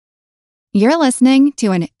You're listening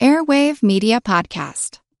to an Airwave Media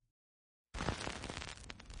Podcast.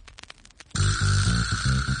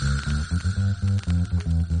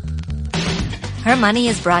 Her Money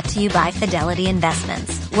is brought to you by Fidelity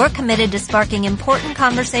Investments. We're committed to sparking important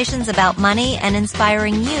conversations about money and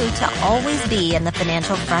inspiring you to always be in the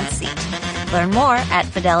financial front seat. Learn more at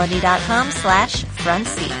fidelity.com/front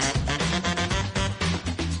seat.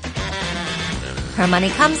 Her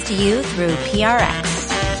Money comes to you through PRX.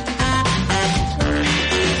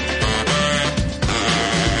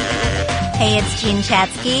 Hey, it's Jean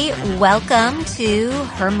Chatzky. Welcome to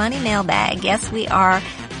Her Money Mailbag. Yes, we are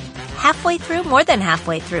more than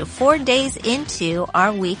halfway through, 4 days into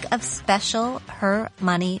our week of special Her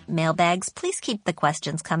Money Mailbags. Please keep the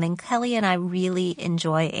questions coming. Kelly and I really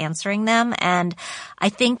enjoy answering them. And I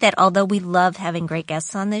think that although we love having great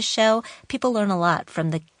guests on this show, people learn a lot from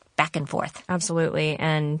the back and forth. Absolutely.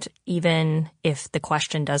 And even if the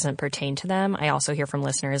question doesn't pertain to them, I also hear from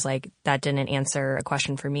listeners like, that didn't answer a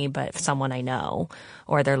question for me, but someone I know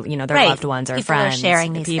or their loved ones or people friends. People are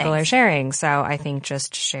sharing these People things. are sharing. So I think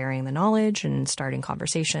just sharing the knowledge and starting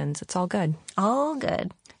conversations, it's all good. All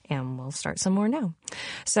good. And we'll start some more now.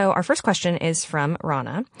 So our first question is from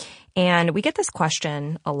Rana. And we get this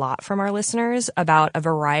question a lot from our listeners about a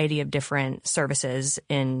variety of different services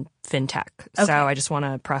in fintech. Okay. So I just want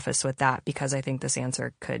to preface with that because I think this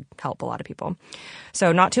answer could help a lot of people.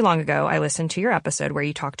 So not too long ago, I listened to your episode where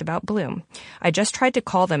you talked about Bloom. I just tried to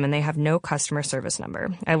call them and they have no customer service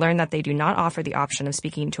number. I learned that they do not offer the option of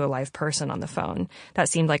speaking to a live person on the phone. That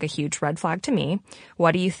seemed like a huge red flag to me.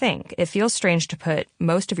 What do you think? It feels strange to put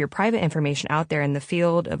most of your private information out there in the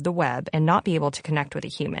field of the web and not be able to connect with a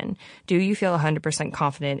human. Do you feel 100%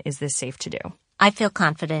 confident? Is this safe to do? I feel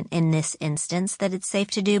confident in this instance that it's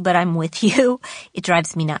safe to do, but I'm with you. It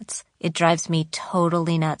drives me nuts. It drives me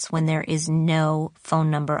totally nuts when there is no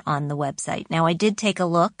phone number on the website. Now, I did take a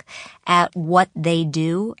look at what they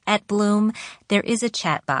do at Bloom. There is a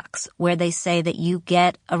chat box where they say that you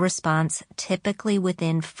get a response typically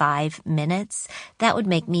within 5 minutes. That would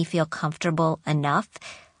make me feel comfortable enough.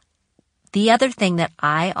 The other thing that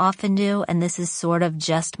I often do, and this is sort of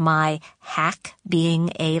just my hack being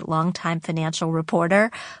a longtime financial reporter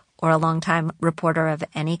or a longtime reporter of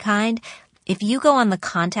any kind, if you go on the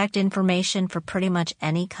contact information for pretty much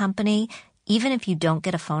any company, even if you don't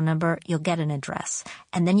get a phone number, you'll get an address.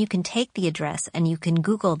 And then you can take the address and you can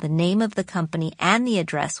Google the name of the company and the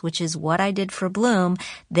address, which is what I did for Bloom.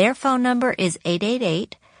 Their phone number is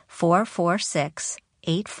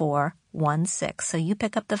 888-446-8416. So you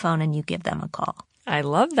pick up the phone and you give them a call. I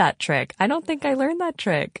love that trick. I don't think I learned that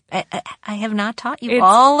trick. I have not taught you It's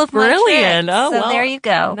all of my brilliant. tricks. Oh, so well, there you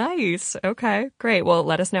go. Nice. Okay, great. Well,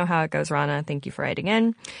 let us know how it goes, Rana. Thank you for writing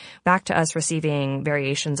in. Back to us receiving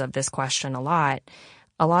variations of this question a lot.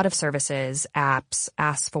 A lot of services, apps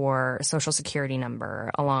ask for social security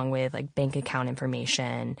number along with like bank account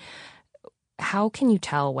information. How can you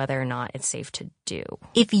tell whether or not it's safe to do?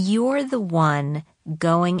 If you're the one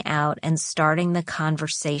going out and starting the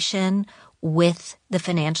conversation with the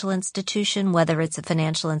financial institution, whether it's a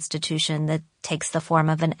financial institution that takes the form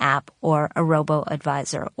of an app or a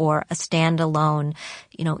robo-advisor or a standalone,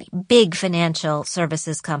 big financial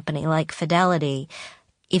services company like Fidelity,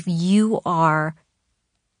 if you are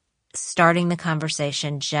starting the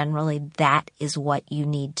conversation, generally that is what you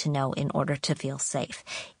need to know in order to feel safe.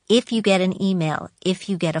 If you get an email, if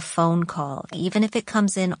you get a phone call, even if it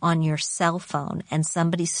comes in on your cell phone and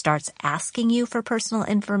somebody starts asking you for personal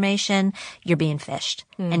information, you're being phished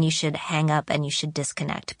and you should hang up and you should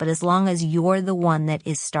disconnect. But as long as you're the one that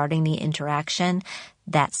is starting the interaction,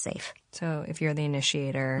 that's safe. So if you're the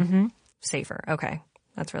initiator, safer. Okay.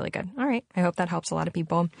 That's really good. All right. I hope that helps a lot of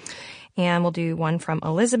people. And we'll do one from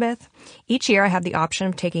Elizabeth. Each year I have the option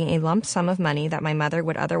of taking a lump sum of money that my mother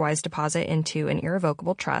would otherwise deposit into an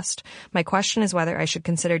irrevocable trust. My question is whether I should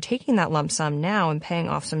consider taking that lump sum now and paying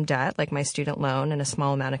off some debt, like my student loan and a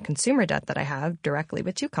small amount of consumer debt that I have directly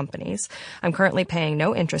with 2 companies. I'm currently paying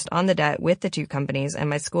no interest on the debt with the 2 companies, and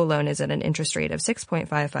my school loan is at an interest rate of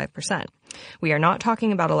 6.55%. We are not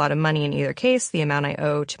talking about a lot of money in either case. The amount I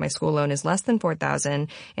owe to my school loan is less than $4,000,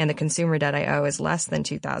 and the consumer debt I owe is less than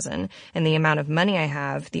 $2,000. And the amount of money I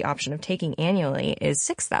have the option of taking annually is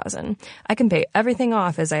 $6,000. I can pay everything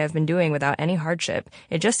off as I have been doing without any hardship.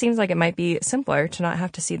 It just seems like it might be simpler to not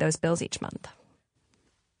have to see those bills each month.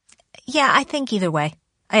 Yeah, I think either way.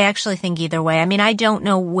 I actually think either way. I mean, I don't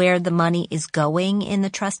know where the money is going in the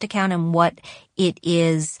trust account and what it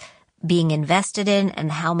is being invested in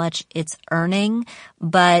and how much it's earning.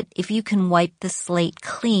 But if you can wipe the slate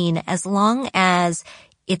clean, as long as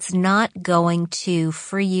it's not going to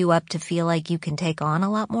free you up to feel like you can take on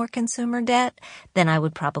a lot more consumer debt, then I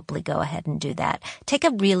would probably go ahead and do that. Take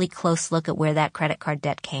a really close look at where that credit card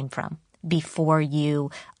debt came from before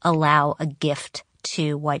you allow a gift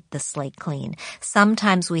to wipe the slate clean.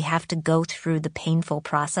 Sometimes we have to go through the painful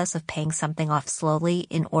process of paying something off slowly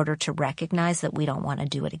in order to recognize that we don't want to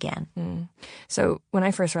do it again. So when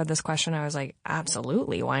I first read this question, I was like,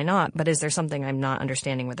 absolutely, why not? But is there something I'm not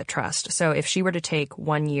understanding with the trust? So if she were to take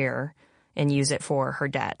 1 year and use it for her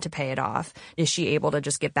debt to pay it off, is she able to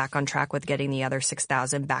just get back on track with getting the other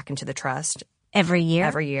 $6,000 back into the trust? Every year?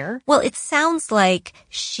 Every year? Well, it sounds like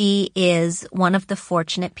she is one of the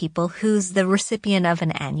fortunate people who's the recipient of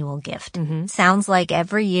an annual gift. Sounds like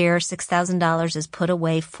every year $6,000 is put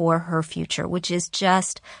away for her future, which is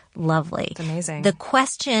just lovely. It's amazing. The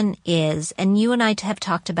question is, and you and I have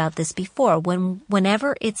talked about this before,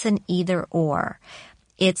 whenever it's an either or,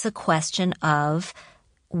 it's a question of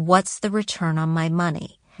what's the return on my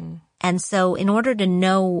money? And so in order to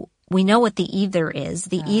know, we know what the either is.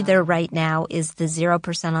 The either right now is the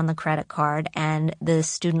 0% on the credit card and the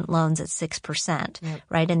student loans at 6%,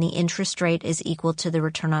 right? And the interest rate is equal to the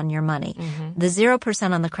return on your money. The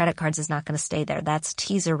 0% on the credit cards is not going to stay there. That's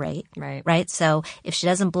teaser rate, right? So if she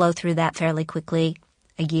doesn't blow through that fairly quickly,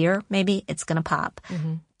 a year maybe, it's going to pop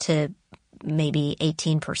to maybe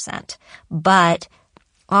 18%. But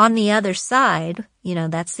on the other side, you know,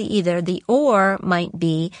 that's the either. The or might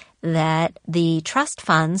be that the trust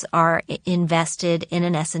funds are invested in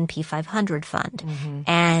an S&P 500 fund.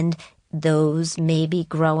 And those may be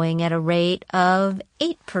growing at a rate of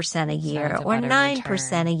 8% a year or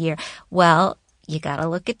 9% a year. Well, you got to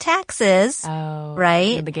look at taxes,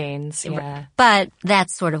 right? The gains, yeah. But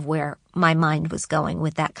that's sort of where my mind was going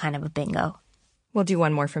with that kind of a bingo. We'll do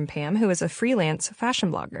one more from Pam, who is a freelance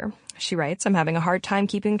fashion blogger. She writes, I'm having a hard time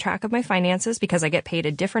keeping track of my finances because I get paid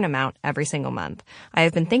a different amount every single month. I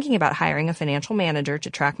have been thinking about hiring a financial manager to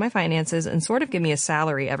track my finances and sort of give me a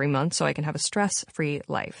salary every month so I can have a stress-free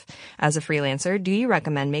life. As a freelancer, do you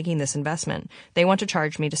recommend making this investment? They want to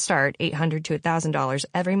charge me to start $800 to $1,000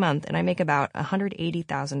 every month, and I make about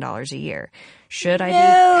 $180,000 a year. Should I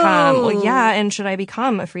become, well, yeah, and should I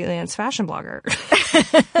become a freelance fashion blogger?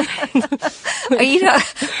 Are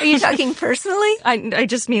you talking personally? I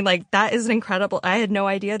just mean, like, that is an incredible, I had no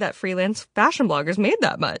idea that freelance fashion bloggers made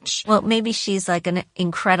that much. Well, maybe she's like an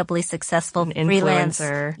incredibly successful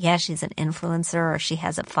influencer. Yeah, she's an influencer, or she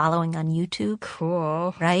has a following on YouTube.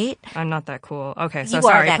 Cool. Right? I'm not that cool. Okay, so You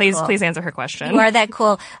sorry. cool. Please answer her question. You are that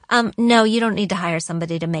cool. No, you don't need to hire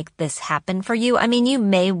somebody to make this happen for you. I mean, you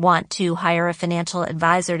may want to hire a financial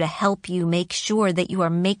advisor to help you make sure that you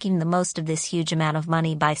are making the most of this huge amount of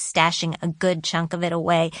money by stashing a good chunk of it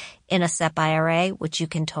away in a SEP IRA, which you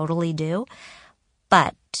can totally do.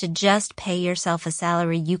 But to just pay yourself a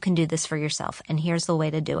salary, you can do this for yourself. And here's the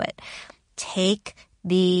way to do it. Take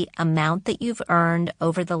the amount that you've earned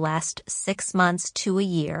over the last 6 months to a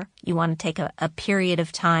year. You want to take a period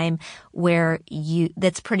of time where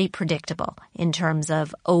that's pretty predictable in terms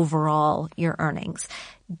of overall your earnings.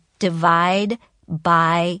 Divide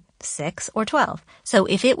by 6 or 12. So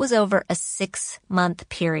if it was over a 6-month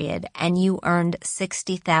period and you earned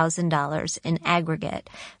 $60,000 in aggregate,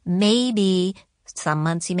 maybe some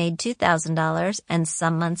months you made $2,000 and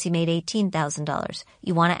some months you made $18,000.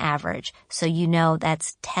 You want to average. So you know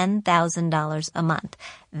that's $10,000 a month.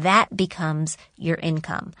 That becomes your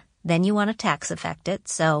income. Then you want to tax affect it.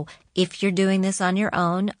 So if you're doing this on your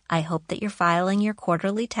own, I hope that you're filing your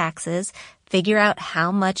quarterly taxes. Figure out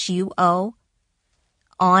how much you owe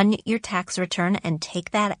on your tax return and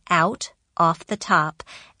take that out off the top.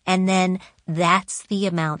 And then that's the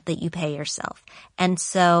amount that you pay yourself. And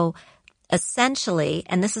so essentially,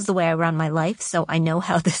 and this is the way I run my life, so I know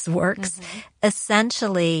how this works.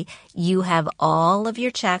 Essentially, you have all of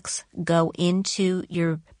your checks go into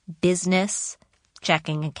your business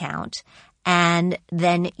checking account, and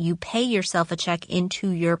then you pay yourself a check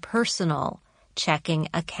into your personal checking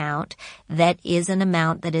account that is an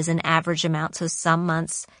amount that is an average amount. So some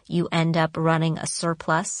months you end up running a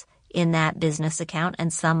surplus in that business account,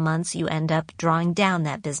 and some months you end up drawing down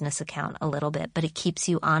that business account a little bit, but it keeps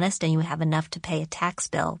you honest and you have enough to pay a tax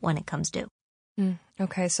bill when it comes due.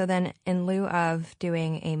 Okay, so then in lieu of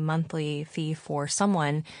doing a monthly fee for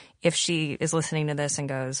someone, if she is listening to this and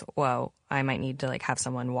goes, whoa, I might need to like have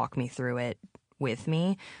someone walk me through it with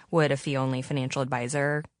me, would a fee-only financial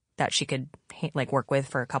advisor that she could like work with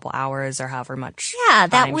for a couple hours or however much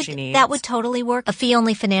time she needs? That would totally work. A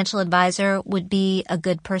fee-only financial advisor would be a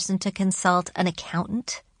good person to consult. An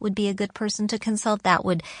accountant would be a good person to consult. That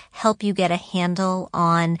would help you get a handle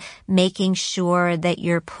on making sure that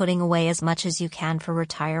you're putting away as much as you can for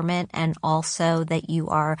retirement, and also that you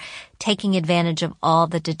are taking advantage of all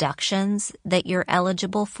the deductions that you're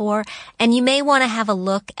eligible for. And you may want to have a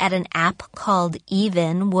look at an app called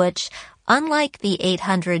Even, which, unlike the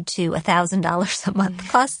 $800 to $1,000 a month,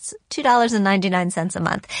 costs $2.99 a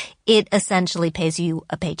month. It essentially pays you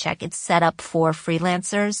a paycheck. It's set up for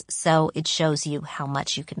freelancers, so it shows you how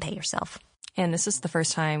much you can pay yourself. And this is the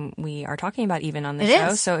first time we are talking about Even on the It show.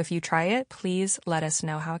 is. So if you try it, please let us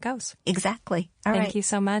know how it goes. Exactly. All right. Thank you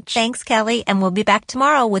so much. Thanks, Kelly. And we'll be back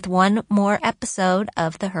tomorrow with one more episode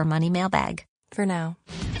of the Her Money Mailbag. For now.